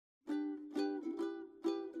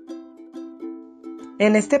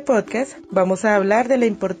En este podcast vamos a hablar de la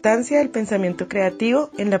importancia del pensamiento creativo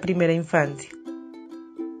en la primera infancia.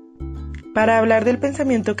 Para hablar del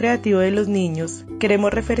pensamiento creativo de los niños,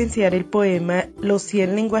 queremos referenciar el poema Los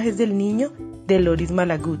 100 lenguajes del niño de Loris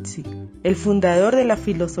Malaguzzi, el fundador de la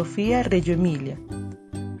filosofía Reggio Emilia.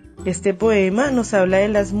 Este poema nos habla de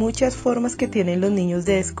las muchas formas que tienen los niños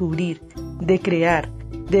de descubrir, de crear,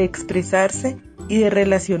 de expresarse y de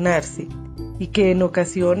relacionarse, y que en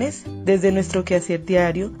ocasiones, desde nuestro quehacer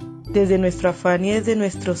diario, desde nuestro afán y desde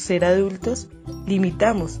nuestro ser adultos,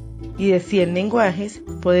 limitamos, y de 100 lenguajes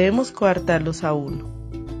podemos coartarlos a uno.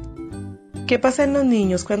 ¿Qué pasa en los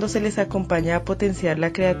niños cuando se les acompaña a potenciar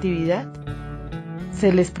la creatividad?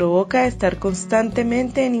 Se les provoca estar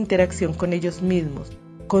constantemente en interacción con ellos mismos,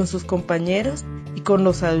 con sus compañeros y con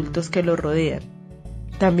los adultos que los rodean.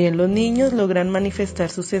 También los niños logran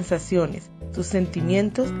manifestar sus sensaciones, sus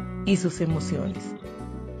sentimientos y sus emociones.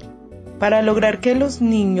 Para lograr que los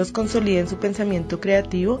niños consoliden su pensamiento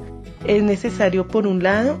creativo, es necesario, por un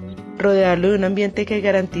lado, rodearlo de un ambiente que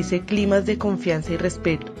garantice climas de confianza y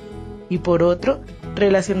respeto, y por otro,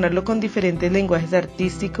 relacionarlo con diferentes lenguajes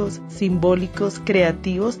artísticos, simbólicos,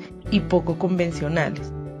 creativos y poco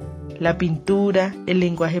convencionales. La pintura, el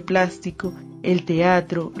lenguaje plástico, el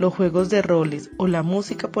teatro, los juegos de roles o la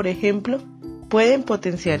música, por ejemplo, pueden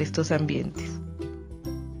potenciar estos ambientes.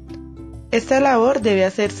 Esta labor debe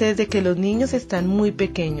hacerse desde que los niños están muy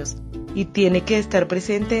pequeños y tiene que estar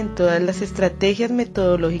presente en todas las estrategias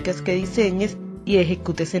metodológicas que diseñes y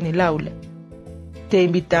ejecutes en el aula. Te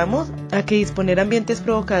invitamos a que disponer ambientes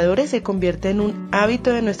provocadores se convierta en un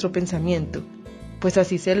hábito de nuestro pensamiento, pues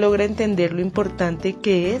así se logra entender lo importante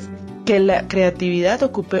que es que la creatividad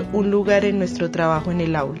ocupe un lugar en nuestro trabajo en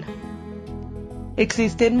el aula.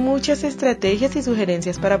 Existen muchas estrategias y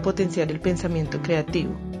sugerencias para potenciar el pensamiento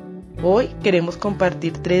creativo. Hoy queremos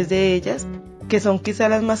compartir 3 de ellas, que son quizá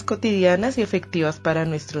las más cotidianas y efectivas para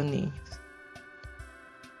nuestros niños.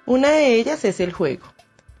 Una de ellas es el juego.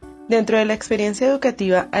 Dentro de la experiencia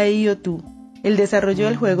educativa IOT, el desarrollo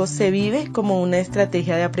del juego se vive como una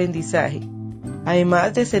estrategia de aprendizaje.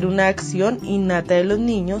 Además de ser una acción innata de los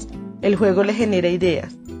niños, el juego les genera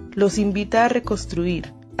ideas, los invita a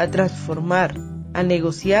reconstruir, a transformar, a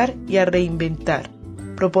negociar y a reinventar,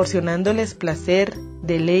 proporcionándoles placer,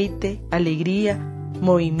 deleite, alegría,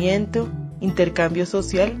 movimiento, intercambio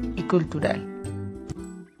social y cultural.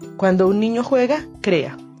 Cuando un niño juega,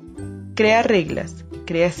 crea reglas,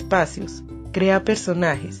 crea espacios, crea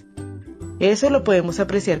personajes. Eso lo podemos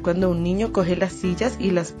apreciar cuando un niño coge las sillas y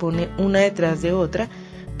las pone una detrás de otra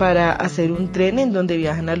para hacer un tren en donde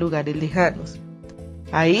viajan a lugares lejanos.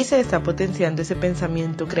 Ahí se está potenciando ese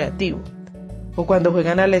pensamiento creativo. O cuando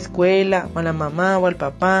juegan a la escuela, o a la mamá o al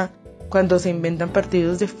papá, cuando se inventan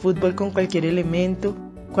partidos de fútbol con cualquier elemento,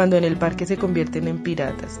 cuando en el parque se convierten en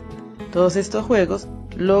piratas. Todos estos juegos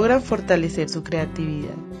logran fortalecer su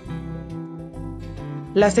creatividad.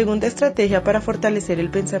 La segunda estrategia para fortalecer el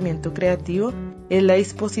pensamiento creativo es la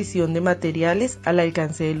disposición de materiales al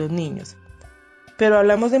alcance de los niños. Pero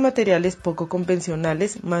hablamos de materiales poco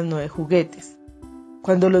convencionales, más no de juguetes.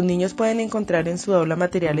 Cuando los niños pueden encontrar en su aula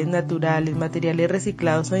materiales naturales, materiales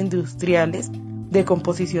reciclados o industriales, de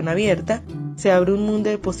composición abierta, se abre un mundo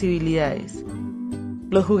de posibilidades.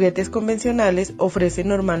 Los juguetes convencionales ofrecen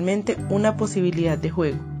normalmente una posibilidad de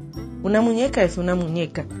juego. Una muñeca es una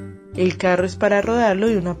muñeca, el carro es para rodarlo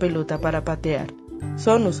y una pelota para patear.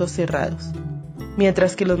 Son usos cerrados.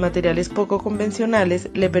 Mientras que los materiales poco convencionales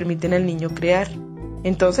le permiten al niño crear.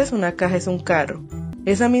 Entonces una caja es un carro,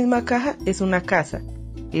 esa misma caja es una casa,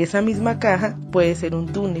 esa misma caja puede ser un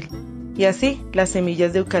túnel. Y así, las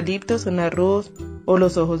semillas de eucalipto son arroz o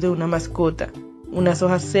los ojos de una mascota. Unas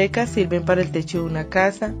hojas secas sirven para el techo de una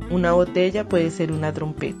casa, una botella puede ser una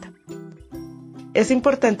trompeta. Es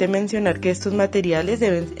importante mencionar que estos materiales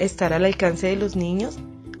deben estar al alcance de los niños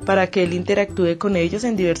para que él interactúe con ellos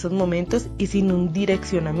en diversos momentos y sin un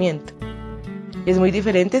direccionamiento. Es muy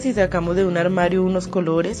diferente si sacamos de un armario unos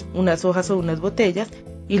colores, unas hojas o unas botellas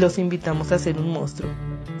y los invitamos a hacer un monstruo.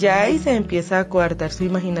 Ya ahí se empieza a coartar su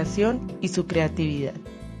imaginación y su creatividad.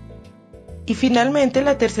 Y finalmente,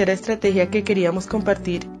 la tercera estrategia que queríamos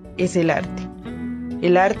compartir es el arte.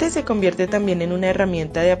 El arte se convierte también en una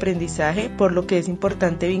herramienta de aprendizaje, por lo que es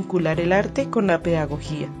importante vincular el arte con la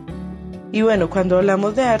pedagogía. Y bueno, cuando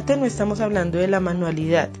hablamos de arte no estamos hablando de la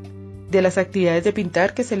manualidad, de las actividades de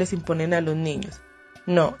pintar que se les imponen a los niños.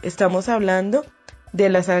 No, estamos hablando de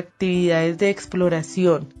las actividades de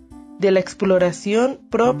exploración, de la exploración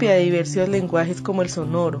propia de diversos lenguajes como el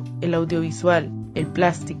sonoro, el audiovisual, el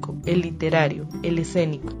plástico, el literario, el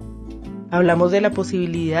escénico. Hablamos de la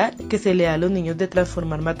posibilidad que se le da a los niños de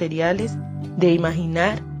transformar materiales, de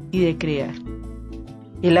imaginar y de crear.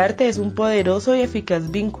 El arte es un poderoso y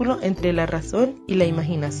eficaz vínculo entre la razón y la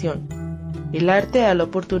imaginación. El arte da la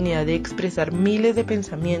oportunidad de expresar miles de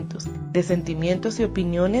pensamientos, de sentimientos y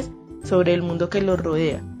opiniones sobre el mundo que los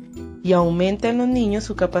rodea, y aumenta en los niños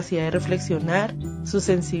su capacidad de reflexionar, su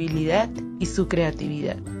sensibilidad y su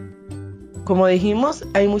creatividad. Como dijimos,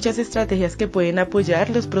 hay muchas estrategias que pueden apoyar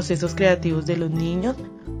los procesos creativos de los niños,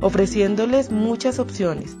 ofreciéndoles muchas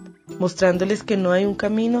opciones, mostrándoles que no hay un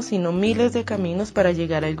camino sino miles de caminos para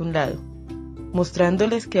llegar a algún lado,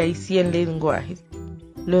 mostrándoles que hay 100 lenguajes.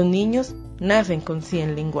 Los niños nacen con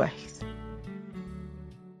 100 lenguajes.